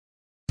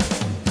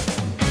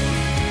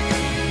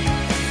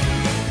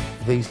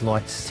these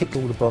lights ticked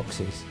all the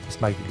boxes.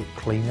 It's made it look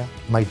cleaner,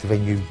 made the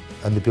venue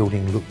and the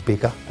building look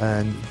bigger,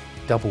 and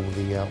double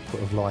the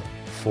output of light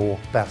for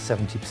about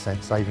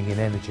 70% saving in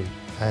energy.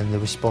 And the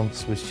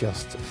response was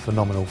just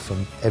phenomenal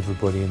from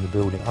everybody in the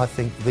building. I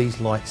think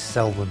these lights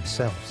sell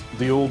themselves.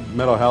 The old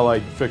metal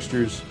halide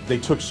fixtures, they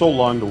took so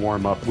long to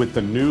warm up. With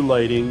the new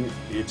lighting,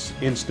 it's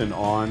instant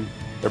on.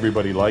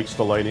 Everybody likes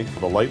the lighting.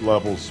 The light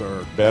levels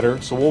are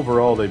better, so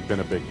overall they've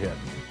been a big hit.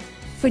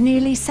 For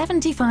nearly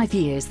 75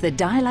 years, the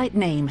Dialight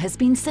name has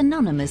been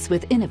synonymous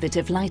with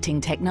innovative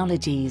lighting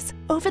technologies.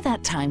 Over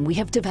that time, we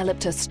have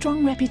developed a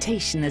strong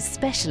reputation as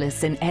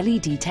specialists in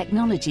LED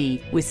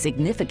technology, with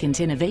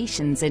significant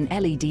innovations in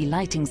LED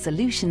lighting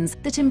solutions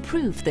that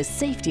improve the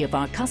safety of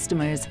our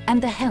customers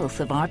and the health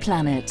of our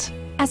planet.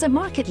 As a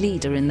market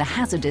leader in the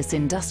hazardous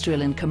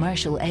industrial and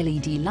commercial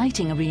LED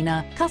lighting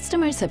arena,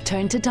 customers have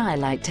turned to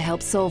Dialight to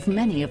help solve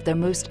many of their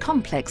most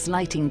complex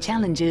lighting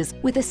challenges,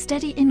 with a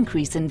steady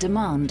increase in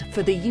demand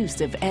for the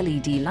use of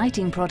LED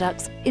lighting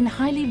products in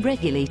highly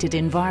regulated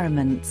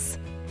environments.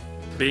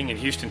 Being in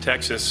Houston,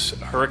 Texas,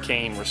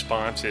 hurricane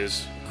response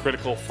is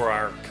critical for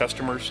our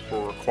customers.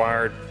 We're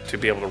required to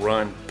be able to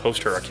run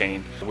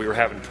post-hurricane. We were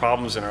having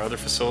problems in our other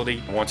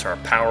facility. Once our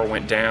power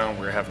went down,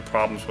 we were having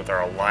problems with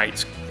our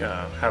lights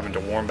having to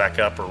warm back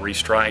up or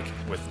restrike.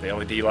 With the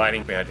LED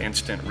lighting, we had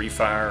instant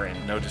refire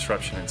and no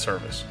disruption in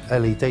service.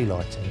 LED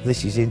lighting,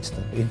 this is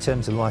instant. In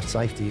terms of life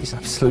safety, it's an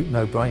absolute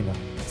no-brainer.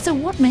 So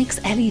what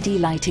makes LED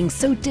lighting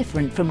so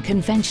different from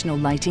conventional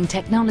lighting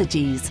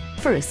technologies?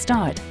 For a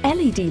start,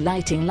 LED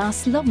lighting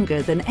lasts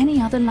longer than any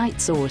other light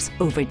source,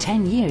 over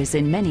 10 years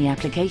in many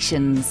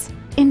applications.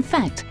 In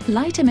fact,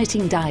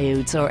 light-emitting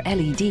diodes, or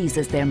LEDs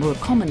as they're more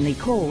commonly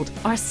called,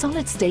 are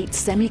solid-state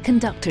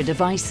semiconductor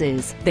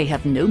devices. They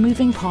have no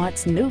moving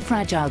parts, no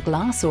fragile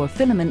glass or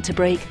filament to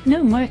break,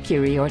 no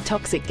mercury or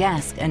toxic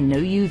gas, and no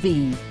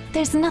UV.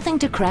 There's nothing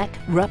to crack,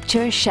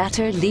 rupture,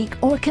 shatter, leak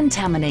or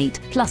contaminate.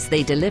 Plus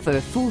they deliver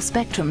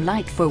full-spectrum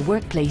light for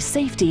workplace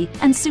safety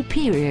and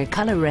superior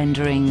color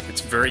rendering.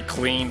 It's very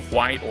clean,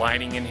 white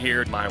lighting in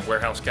here. My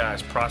warehouse guy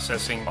is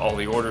processing all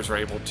the orders, are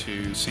able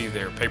to see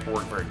their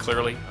paperwork very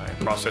clearly and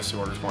process the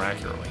orders more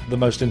accurately. The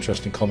most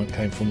interesting comment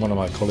came from one of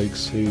my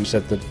colleagues who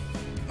said that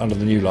under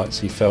the new lights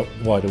he felt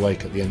wide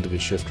awake at the end of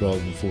his shift rather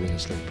than falling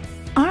asleep.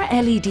 Our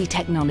LED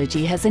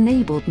technology has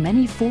enabled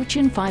many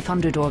Fortune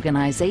 500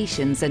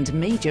 organizations and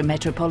major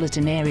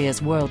metropolitan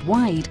areas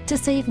worldwide to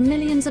save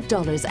millions of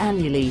dollars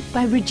annually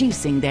by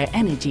reducing their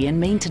energy and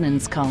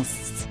maintenance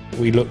costs.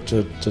 We look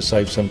to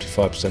save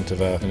 75%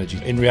 of our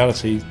energy. In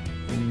reality,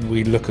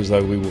 we look as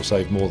though we will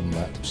save more than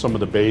that. Some of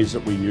the bays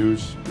that we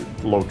use,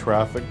 low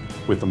traffic,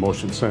 with the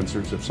motion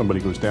sensors, if somebody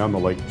goes down, the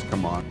lights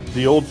come on.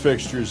 The old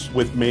fixtures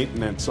with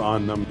maintenance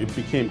on them, it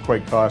became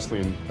quite costly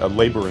and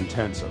labor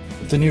intensive.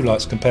 The new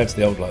lights compared to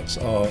the old lights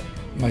are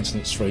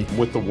maintenance free.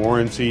 With the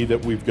warranty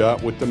that we've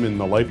got with them and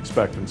the life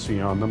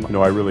expectancy on them,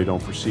 I really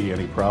don't foresee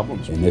any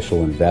problems.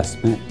 Initial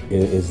investment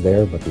is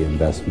there, but the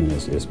investment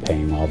is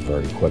paying off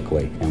very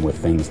quickly. And with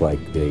things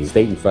like the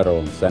state and federal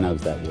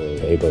incentives that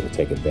we're able to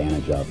take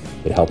advantage of,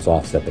 it helps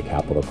offset the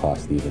capital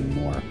cost even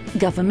more.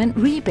 Government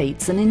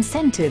rebates and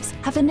incentives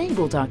have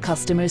enabled our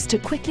customers to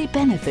quickly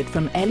benefit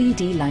from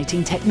LED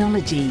lighting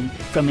technology.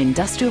 From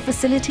industrial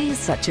facilities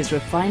such as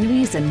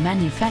refineries and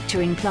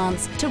manufacturing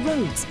plants to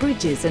roads,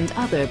 bridges and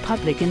other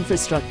public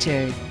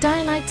infrastructure,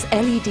 Dialight's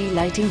LED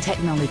lighting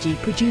technology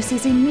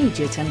produces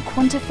immediate and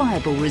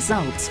quantifiable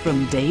results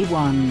from day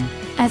one.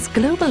 As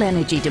global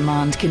energy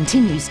demand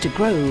continues to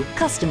grow,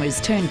 customers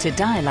turn to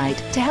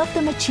Dialight to help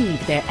them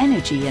achieve their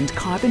energy and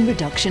carbon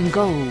reduction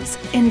goals.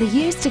 In the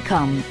years to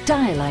come,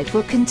 Dialight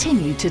will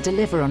continue to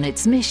deliver on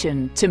its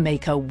mission to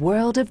make a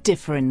world of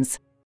difference.